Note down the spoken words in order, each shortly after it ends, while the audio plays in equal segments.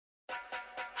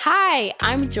Hi,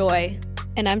 I'm Joy.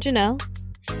 And I'm Janelle.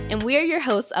 And we are your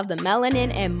hosts of the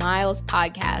Melanin and Miles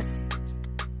podcast.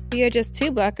 We are just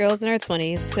two Black girls in our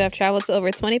 20s who have traveled to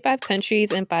over 25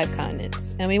 countries and 5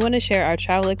 continents. And we want to share our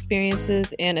travel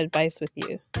experiences and advice with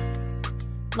you.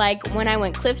 Like when I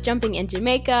went cliff jumping in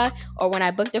Jamaica, or when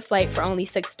I booked a flight for only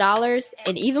 $6,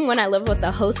 and even when I lived with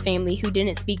a host family who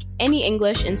didn't speak any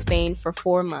English in Spain for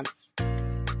 4 months.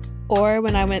 Or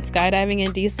when I went skydiving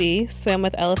in DC, swam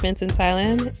with elephants in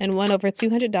Thailand, and won over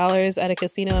 $200 at a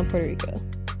casino in Puerto Rico.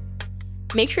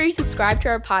 Make sure you subscribe to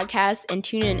our podcast and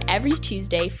tune in every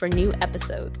Tuesday for new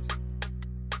episodes.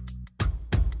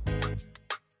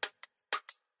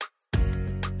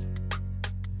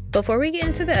 Before we get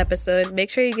into the episode, make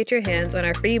sure you get your hands on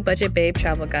our free Budget Babe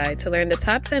travel guide to learn the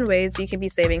top 10 ways you can be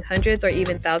saving hundreds or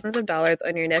even thousands of dollars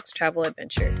on your next travel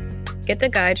adventure. Get the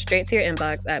guide straight to your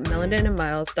inbox at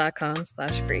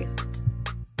melaninandmiles.com/free.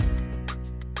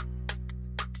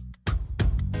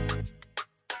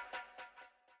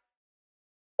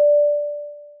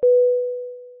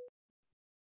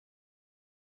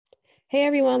 Hey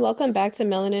everyone, welcome back to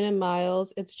Melanin and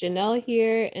Miles. It's Janelle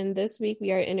here, and this week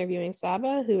we are interviewing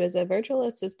Saba, who is a virtual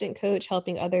assistant coach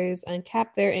helping others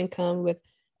uncap their income with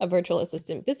a virtual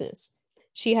assistant business.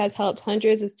 She has helped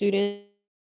hundreds of students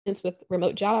with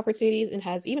remote job opportunities and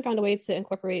has even found a way to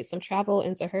incorporate some travel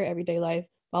into her everyday life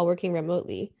while working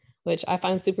remotely, which I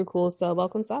find super cool. So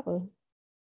welcome, Saba.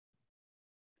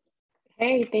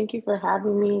 Hey, thank you for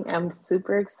having me. I'm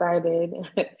super excited.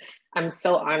 I'm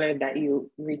so honored that you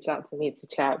reached out to me to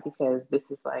chat because this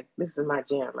is my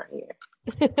jam right here.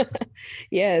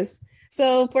 Yes.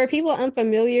 So for people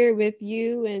unfamiliar with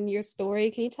you and your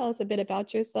story, can you tell us a bit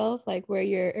about yourself, like where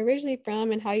you're originally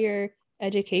from and how your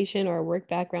education or work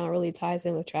background really ties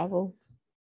in with travel?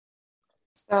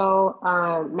 So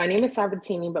my name is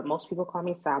Sabatini, but most people call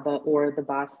me Saba or the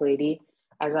boss lady,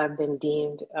 as I've been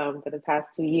deemed for the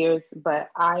past 2 years. But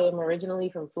I am originally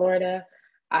from Florida.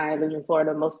 I lived in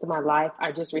Florida most of my life.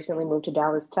 I just recently moved to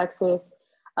Dallas, Texas.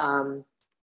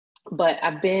 But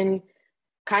I've been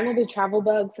kind of the travel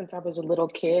bug since I was a little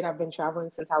kid. I've been traveling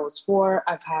since I was 4.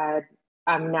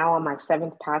 I'm now on my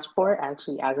 7th passport,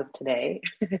 actually, as of today.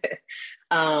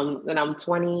 And I'm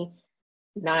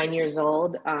 29 years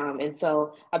old. And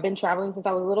so I've been traveling since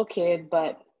I was a little kid.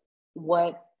 But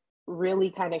what really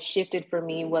kind of shifted for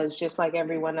me was just like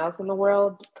everyone else in the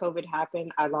world, COVID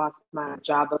happened. I lost my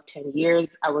job of 10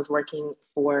 years. I was working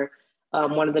for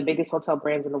one of the biggest hotel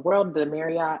brands in the world, the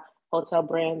Marriott hotel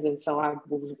brands. And so I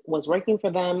was working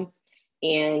for them,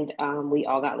 and we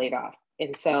all got laid off.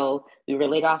 And so we were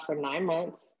laid off for 9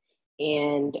 months,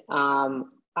 and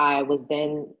I was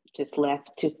then just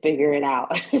left to figure it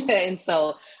out. And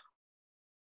so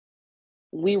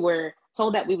we were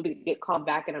told that we would get called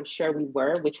back, and I'm sure we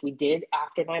were, which we did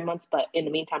after 9 months. But in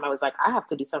the meantime, I was like, I have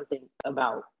to do something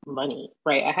about money,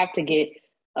 right? I have to get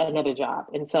another job.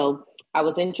 And so I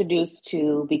was introduced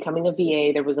to becoming a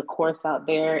VA. There was a course out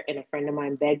there, and a friend of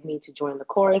mine begged me to join the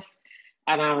course.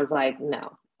 And I was like,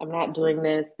 no, I'm not doing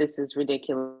this. This is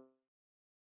ridiculous.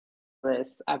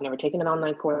 I've never taken an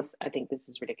online course. I think this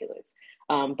is ridiculous.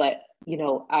 But,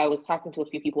 I was talking to a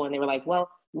few people, and they were like,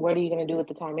 well, what are you going to do at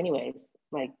the time anyways?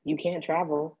 Like, you can't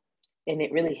travel. And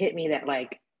it really hit me that,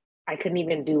 like, I couldn't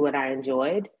even do what I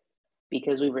enjoyed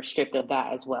because we were stripped of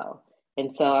that as well.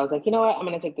 And so I was like, you know what? I'm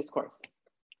going to take this course.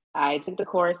 I took the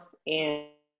course and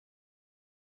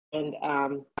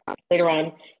later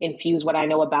on infused what I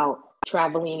know about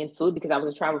traveling and food, because I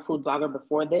was a travel food blogger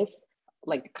before this,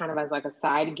 like kind of as like a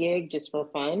side gig just for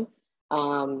fun.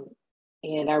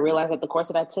 And I realized that the course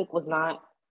that I took was not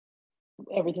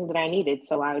everything that I needed.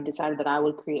 So I decided that I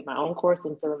would create my own course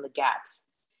and fill in the gaps.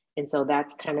 And so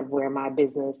that's kind of where my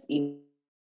business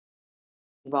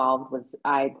evolved. Was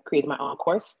I created my own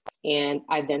course, and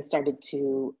I then started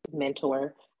to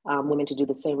mentor women to do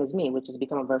the same as me, which is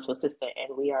become a virtual assistant.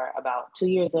 And we are about 2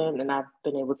 years in, and I've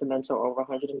been able to mentor over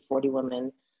 140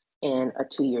 women in a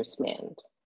 2-year span.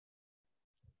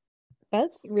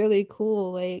 That's really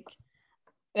cool. Like,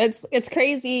 it's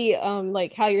crazy,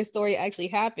 like how your story actually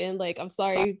happened. Like, I'm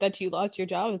sorry that you lost your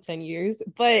job in 10 years,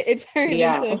 but it turned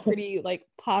into a pretty like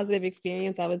positive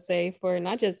experience, I would say, for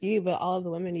not just you, but all of the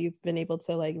women you've been able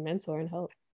to like mentor and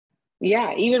help.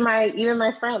 Yeah, even my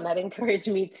friend that encouraged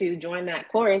me to join that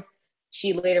course,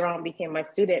 she later on became my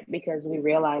student because we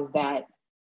realized that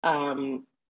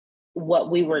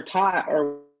what we were taught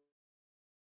or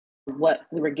what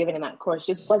we were given in that course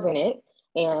just wasn't it.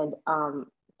 And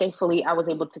thankfully, I was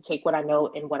able to take what I know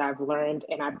and what I've learned,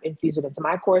 and I've infused it into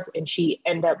my course. And she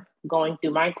ended up going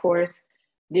through my course,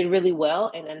 did really well,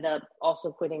 and ended up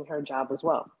also quitting her job as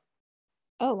well.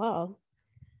 Oh, wow.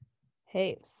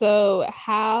 Hey, so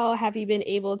how have you been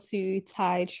able to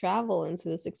tie travel into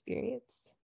this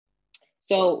experience?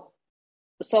 So,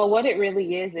 so what it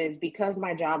really is because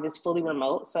my job is fully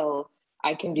remote, so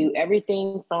I can do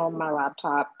everything from my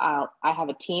laptop. I have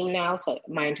a team now, so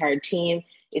my entire team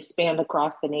is spanned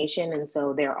across the nation, and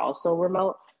so they're also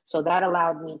remote. So that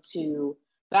allowed me to,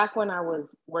 back when I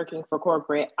was working for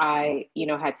corporate, I,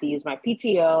 had to use my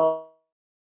PTO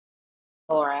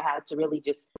or I had to really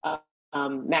just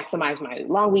maximize my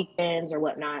long weekends or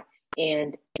whatnot.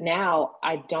 And now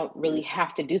I don't really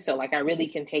have to do so. Like I really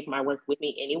can take my work with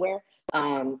me anywhere.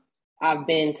 I've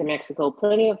been to Mexico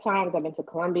plenty of times. I've been to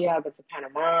Colombia. I've been to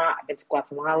Panama. I've been to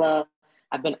Guatemala.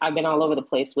 I've been all over the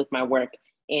place with my work,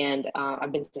 and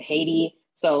I've been to Haiti.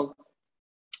 So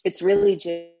it's really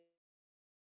just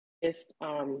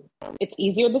it's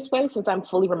easier this way since I'm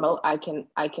fully remote. I can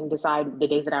decide the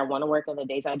days that I want to work and the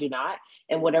days I do not,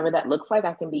 and whatever that looks like,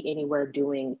 I can be anywhere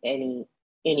doing any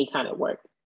kind of work.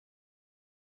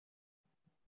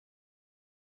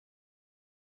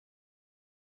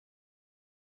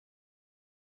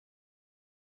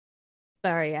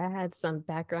 Sorry, I had some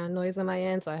background noise on my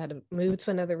end, so I had to move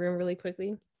to another room really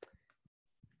quickly.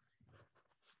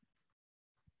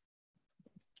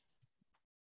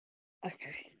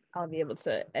 Okay, I'll be able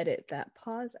to edit that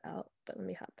pause out, but let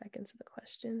me hop back into the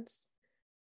questions.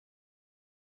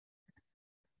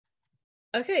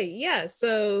 Okay, yeah,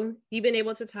 so you've been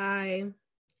able to tie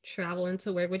travel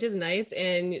into work, which is nice.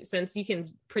 And since you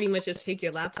can pretty much just take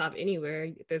your laptop anywhere,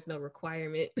 there's no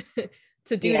requirement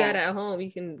to do that Yeah, at home.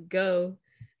 You can go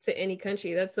to any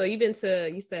country. That's so you've been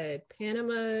to, you said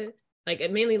Panama, like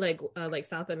mainly like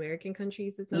South American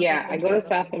countries, it sounds like yeah. I go Central. to Okay.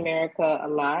 South America a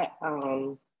lot,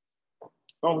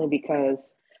 only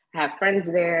because I have friends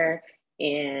there,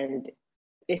 and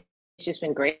it's just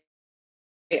been great.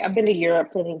 I've been to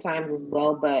Europe plenty of times as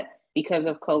well, but because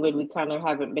of COVID, we kind of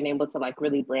haven't been able to like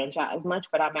really branch out as much.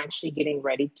 But I'm actually getting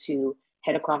ready to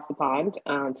head across the pond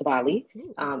to Bali,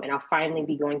 Ooh. and I'll finally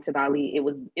be going to Bali. It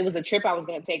was a trip I was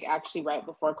going to take actually right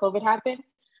before COVID happened,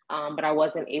 but I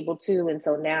wasn't able to, and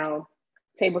so now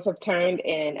tables have turned,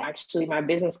 and actually my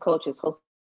business coach is hosting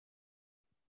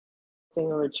a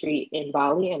retreat in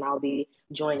Bali, and I'll be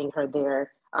joining her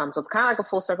there. So it's kind of like a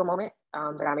full circle moment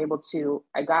that I'm able to.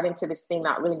 I got into this thing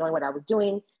not really knowing what I was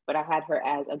doing, but I had her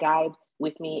as a guide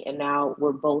with me, and now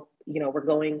we're both, we're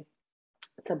going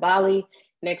to Bali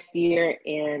next year,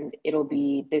 and it'll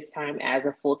be this time as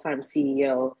a full time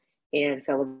CEO and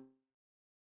celebrating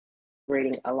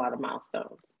a lot of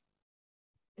milestones.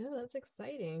 Yeah, that's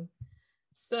exciting.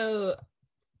 So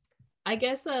I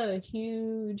guess a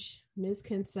huge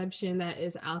misconception that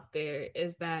is out there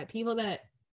is that people that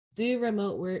do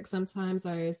remote work sometimes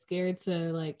are scared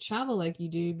to like travel like you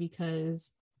do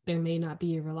because there may not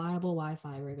be a reliable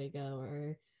Wi-Fi where they go,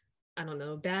 or I don't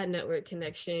know, bad network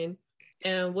connection.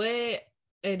 And what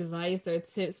advice or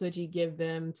tips would you give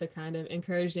them to kind of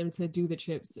encourage them to do the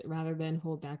trips rather than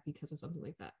hold back because of something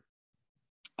like that?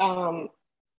 Um,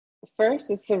 First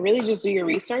is to really just do your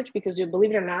research, because you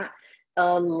believe it or not,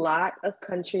 a lot of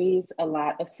countries, a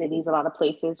lot of cities, a lot of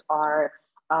places are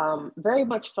very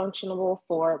much functional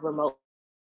for remote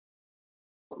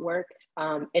work,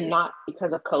 and not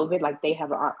because of COVID. Like they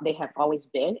have always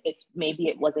been. It's maybe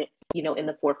it wasn't in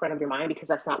the forefront of your mind because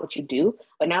that's not what you do.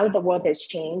 But now that the world has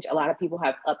changed, a lot of people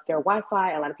have upped their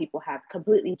Wi-Fi. A lot of people have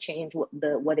completely changed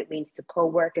what it means to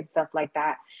co-work and stuff like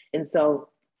that. And so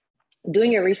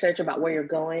doing your research about where you're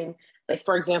going, like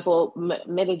for example,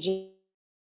 Medellin,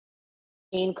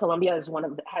 Colombia has one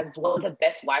of the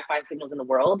best Wi-Fi signals in the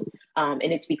world, and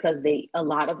it's because a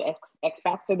lot of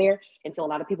expats are there, and so a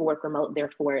lot of people work remote.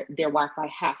 Therefore, their Wi-Fi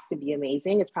has to be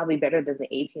amazing. It's probably better than the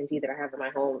AT&T that I have in my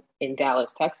home in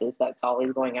Dallas, Texas. That's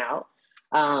always going out.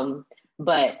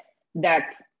 But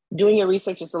that's doing your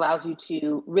research just allows you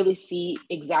to really see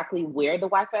exactly where the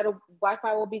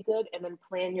Wi-Fi will be good, and then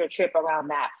plan your trip around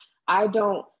that. I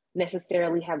don't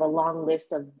necessarily have a long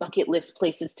list of bucket list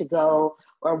places to go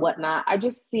or whatnot. I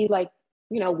just see like,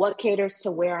 what caters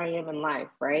to where I am in life,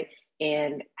 right?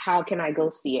 And how can I go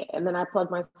see it? And then I plug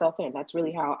myself in. That's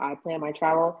really how I plan my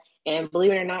travel. And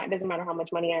believe it or not, it doesn't matter how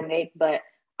much money I make, but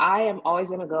I am always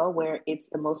going to go where it's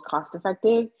the most cost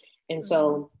effective. And Mhm.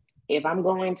 so if I'm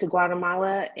going to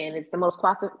Guatemala and it's the most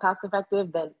cost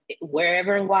effective, then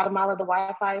wherever in Guatemala the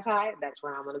Wi-Fi is high, that's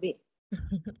where I'm going to be.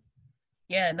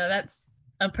 Yeah, no, that's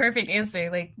a perfect answer.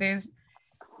 Like, there's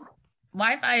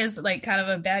Wi-Fi is like kind of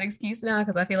a bad excuse now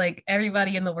because I feel like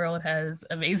everybody in the world has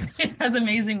amazing has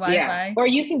amazing Yeah. Wi-Fi. Or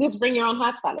you can just bring your own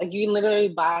hotspot. Like you can literally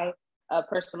buy a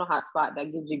personal hotspot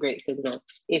that gives you great signal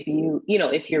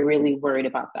if you're really worried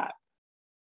about that.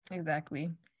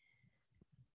 Exactly.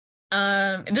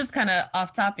 This is kind of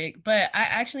off topic, but I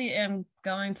actually am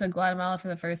going to Guatemala for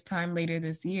the first time later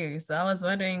this year. So I was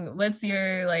wondering, what's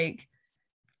your like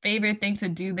favorite thing to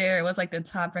do there? What's like the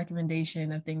top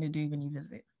recommendation of thing to do when you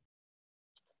visit?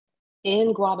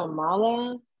 In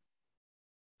Guatemala,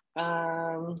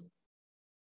 um,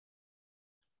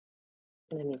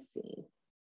 let me see.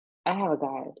 I have a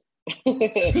guide. Let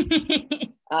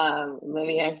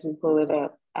me actually pull it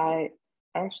up. I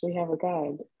actually have a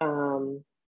guide.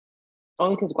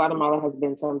 Only because Guatemala has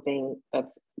been something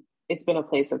it's been a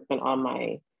place that's been on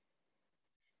my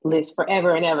list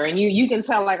forever and ever. And you can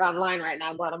tell like online right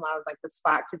now, Guatemala is like the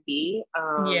spot to be.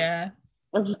 Yeah.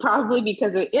 Probably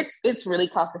because it's really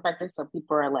cost effective. So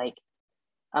people are like,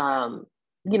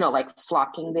 like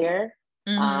flocking there.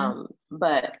 Mm-hmm.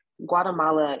 But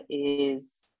Guatemala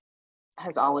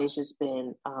has always just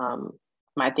been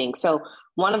my thing. So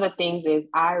one of the things is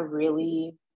at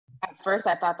first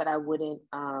I thought that I wouldn't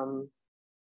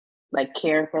like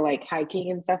care for like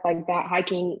hiking and stuff like that.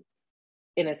 Hiking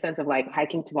in a sense of like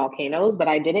hiking to volcanoes, but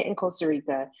I did it in Costa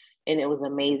Rica and it was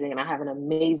amazing. And I have an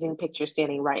amazing picture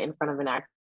standing right in front of an active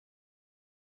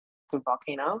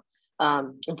volcano.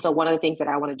 And so one of the things that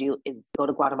I want to do is go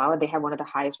to Guatemala. They have one of the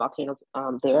highest volcanoes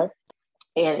there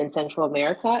and in Central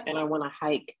America. And I want to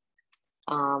hike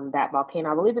that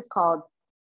volcano. I believe it's called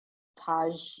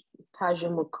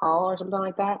Tajumukal or something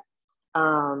like that.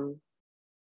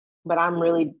 But I'm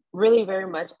really, really very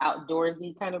much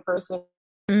outdoorsy kind of person.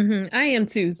 Mm-hmm. I am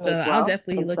too, so as well. I'll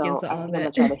definitely look into I all think that. I'm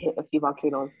gonna try to hit a few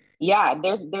volcanoes. Yeah,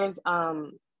 there's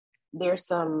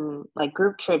some like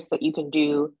group trips that you can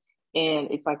do,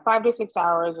 and it's like 5 to 6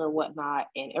 hours or whatnot,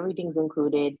 and everything's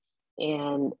included.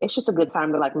 And it's just a good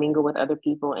time to like mingle with other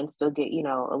people and still get,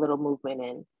 a little movement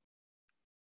in.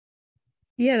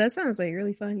 Yeah, that sounds like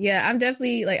really fun. Yeah, I'm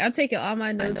definitely like I'm taking all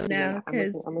my notes now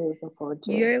because I'm really looking forward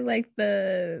to it. you're like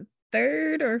the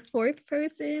third or fourth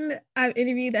person I've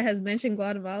interviewed that has mentioned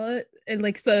Guatemala. And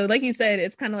like so, like you said,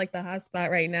 it's kind of like the hot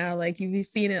spot right now. Like you've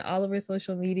seen it all over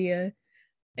social media.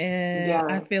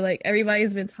 And I feel like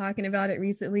everybody's been talking about it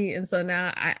recently. And so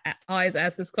now I always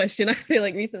ask this question, I feel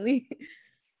like recently.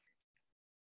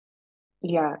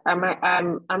 Yeah,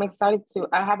 I'm excited to.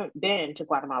 I haven't been to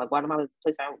Guatemala. Guatemala is a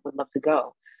place I would love to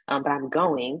go, but I'm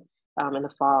going in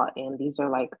the fall, and these are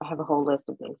like I have a whole list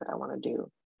of things that I want to do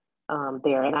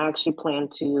there, and I actually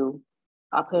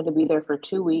I'll plan to be there for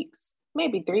 2 weeks,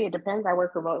 maybe three. It depends. I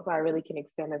work remote, so I really can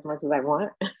extend as much as I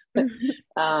want,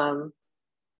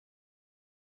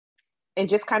 and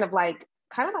just kind of like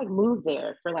move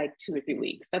there for like 2 or 3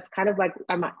 weeks. That's kind of like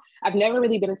I've never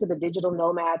really been into the digital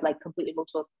nomad, like completely move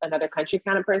to another country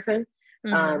kind of person.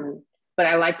 Mm-hmm. But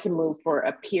I like to move for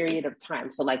a period of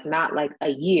time. So like not like a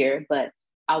year, but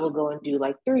I will go and do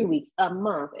like 3 weeks, a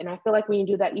month. And I feel like when you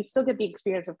do that, you still get the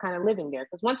experience of kind of living there.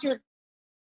 Because once you're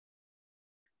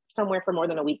somewhere for more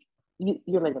than a week,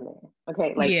 you're living there.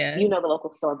 Okay. Like, the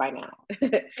local store by now.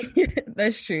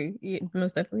 That's true. Yeah,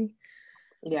 most definitely.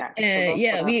 Yeah.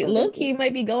 And we low key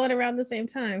might be going around the same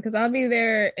time because I'll be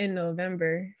there in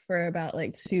November for about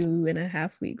like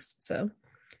 2.5 weeks. So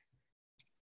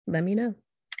let me know.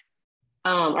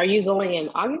 Are you going in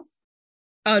August?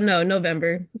 Oh no,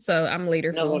 November. So I'm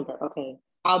later November. fall. Okay.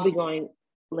 I'll be going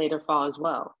later fall as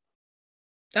well.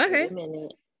 Okay. Wait a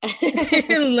minute.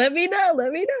 Let me know.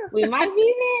 We might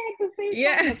be there at the same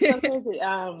time. That's so crazy.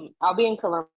 I'll be in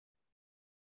Colombia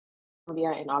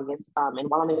in August. And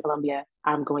while I'm in Colombia,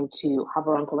 I'm going to hop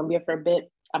around Colombia for a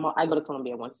bit. I go to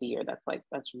Colombia once a year. That's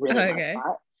really my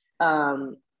spot.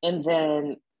 And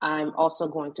then I'm also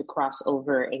going to cross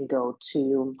over and go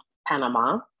to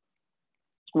Panama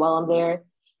while I'm there,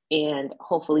 and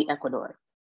hopefully Ecuador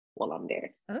while I'm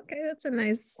there. Okay, that's a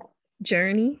nice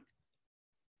journey.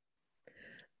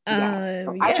 Yeah,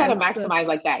 so I try to maximize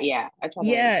like that. Yeah,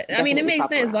 I mean, it makes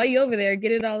sense. While you're over there,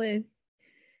 get it all in.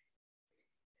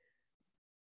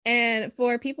 And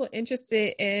for people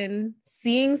interested in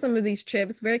seeing some of these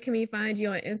trips, where can we find you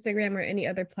on Instagram or any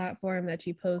other platform that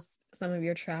you post some of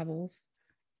your travels?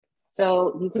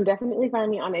 So you can definitely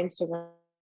find me on Instagram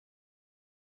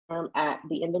at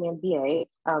the Indian MBA.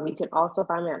 You can also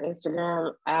find me on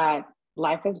Instagram at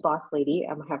Life as Boss Lady.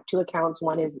 I have two accounts.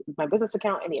 One is my business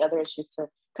account, and the other is just to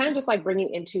kind of just like bring you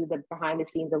into the behind the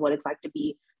scenes of what it's like to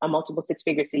be a multiple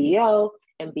six-figure CEO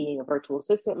and being a virtual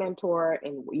assistant mentor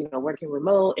and working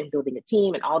remote and building a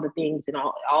team and all the things and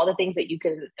all the things that you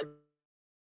can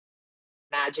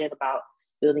imagine about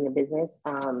building a business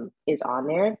is on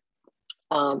there.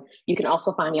 You can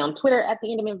also find me on Twitter at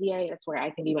the Intimate VA. That's where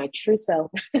I can be my true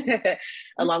self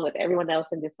along with everyone else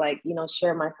and just like,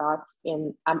 share my thoughts.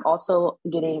 And I'm also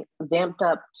getting vamped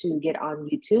up to get on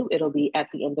YouTube. It'll be at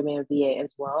the Intimate VA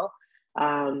as well.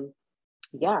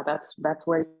 Yeah, that's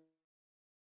where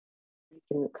you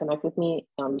can connect with me,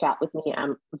 chat with me.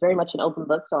 I'm very much an open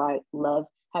book, so I love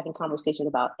having conversations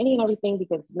about any and everything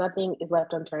because nothing is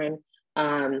left unturned.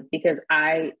 Because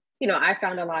I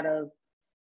found a lot of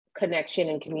connection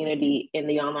and community in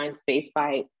the online space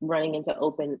by running into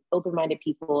open-minded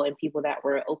people and people that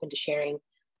were open to sharing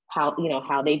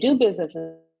how they do business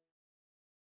and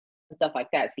stuff like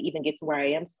that to even get to where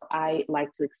I am. So I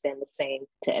like to extend the same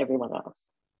to everyone else.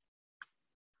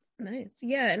 Nice.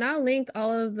 Yeah. And I'll link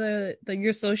all of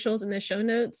your socials in the show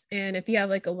notes. And if you have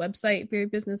like a website for your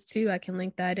business too, I can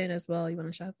link that in as well. You want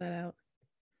to shout that out?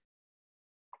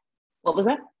 What was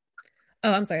that?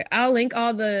 Oh, I'm sorry. I'll link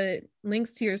all the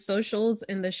links to your socials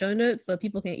in the show notes so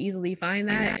people can easily find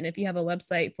that. And if you have a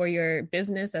website for your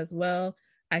business as well,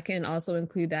 I can also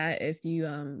include that if you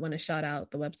want to shout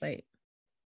out the website.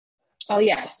 Oh,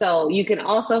 yeah. So you can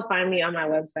also find me on my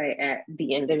website at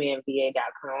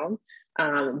theindemanva.com.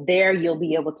 There you'll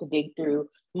be able to dig through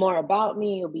more about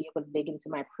me. You'll be able to dig into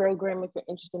my program if you're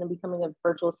interested in becoming a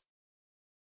virtual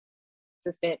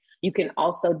assistant. You can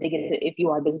also dig into if you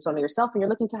are a business owner yourself and you're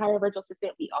looking to hire a virtual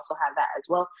assistant. We also have that as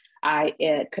well. I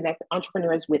connect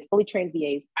entrepreneurs with fully trained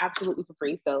VAs absolutely for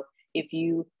free. So if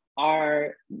you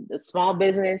are a small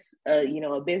business, a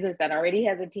business that already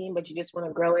has a team, but you just want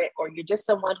to grow it, or you're just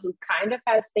someone who kind of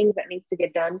has things that needs to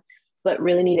get done, but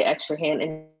really need an extra hand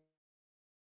and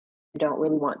don't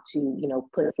really want to,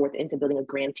 put forth into building a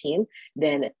grand team,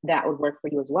 then that would work for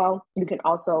you as well. You can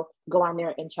also go on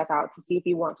there and check out to see if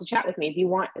you want to chat with me. If you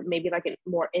want maybe like a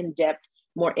more in-depth,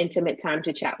 more intimate time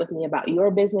to chat with me about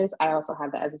your business, I also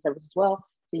have that as a service as well.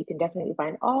 So you can definitely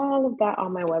find all of that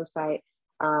on my website.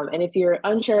 And if you're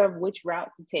unsure of which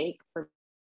route to take for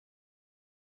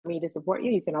me to support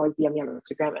you, you can always DM me on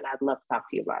Instagram and I'd love to talk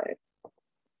to you about it.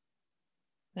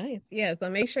 Nice. Yeah. So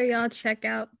make sure y'all check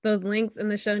out those links in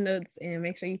the show notes and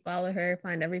make sure you follow her,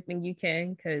 find everything you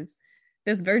can, because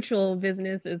this virtual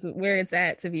business is where it's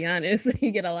at, to be honest.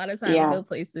 You get a lot of time to go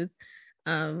places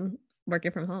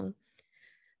working from home.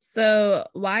 So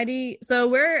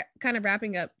we're kind of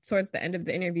wrapping up towards the end of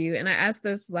the interview. And I asked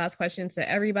this last question to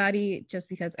everybody just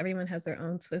because everyone has their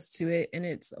own twist to it. And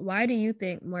it's, why do you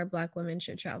think more Black women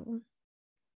should travel?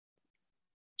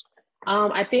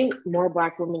 I think more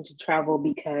Black women should travel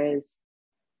because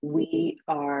we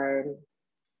are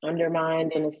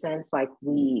undermined in a sense. Like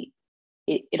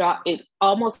it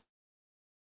almost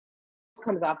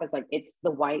comes off as like it's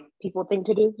the white people thing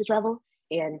to do, to travel.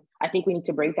 And I think we need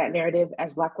to break that narrative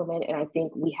as Black women. And I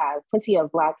think we have plenty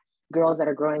of Black girls that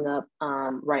are growing up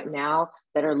right now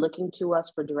that are looking to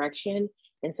us for direction.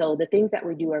 And so the things that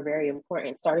we do are very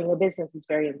important. Starting a business is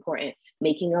very important.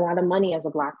 Making a lot of money as a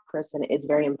Black person is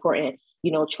very important.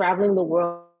 Traveling the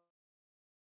world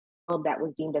that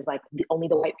was deemed as like only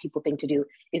the white people thing to do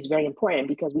is very important,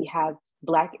 because we have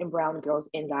Black and brown girls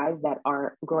and guys that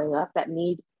are growing up that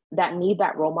need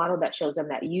that role model that shows them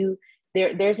that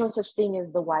there's no such thing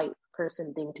as the white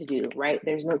person thing to do, right?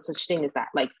 There's no such thing as that.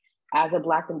 Like, as a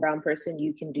Black and brown person,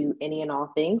 you can do any and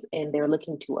all things, and they're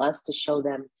looking to us to show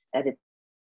them that it's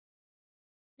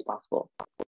possible.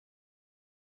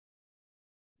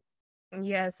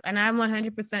 Yes, and I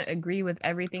 100% agree with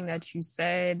everything that you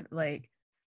said. Like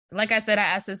I said, I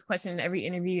ask this question in every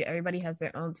interview. Everybody has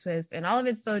their own twist, and all of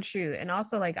it's so true. And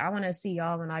also, like, I want to see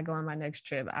y'all when I go on my next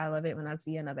trip. I love it when I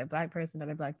see another Black person,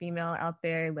 another Black female out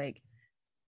there. Like,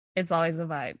 it's always a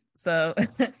vibe. So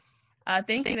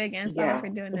thank you again, Saba, for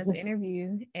doing this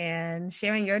interview and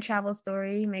sharing your travel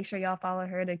story. Make sure y'all follow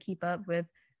her to keep up with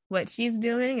what she's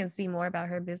doing and see more about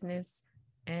her business.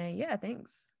 And yeah,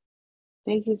 thanks.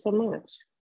 Thank you so much.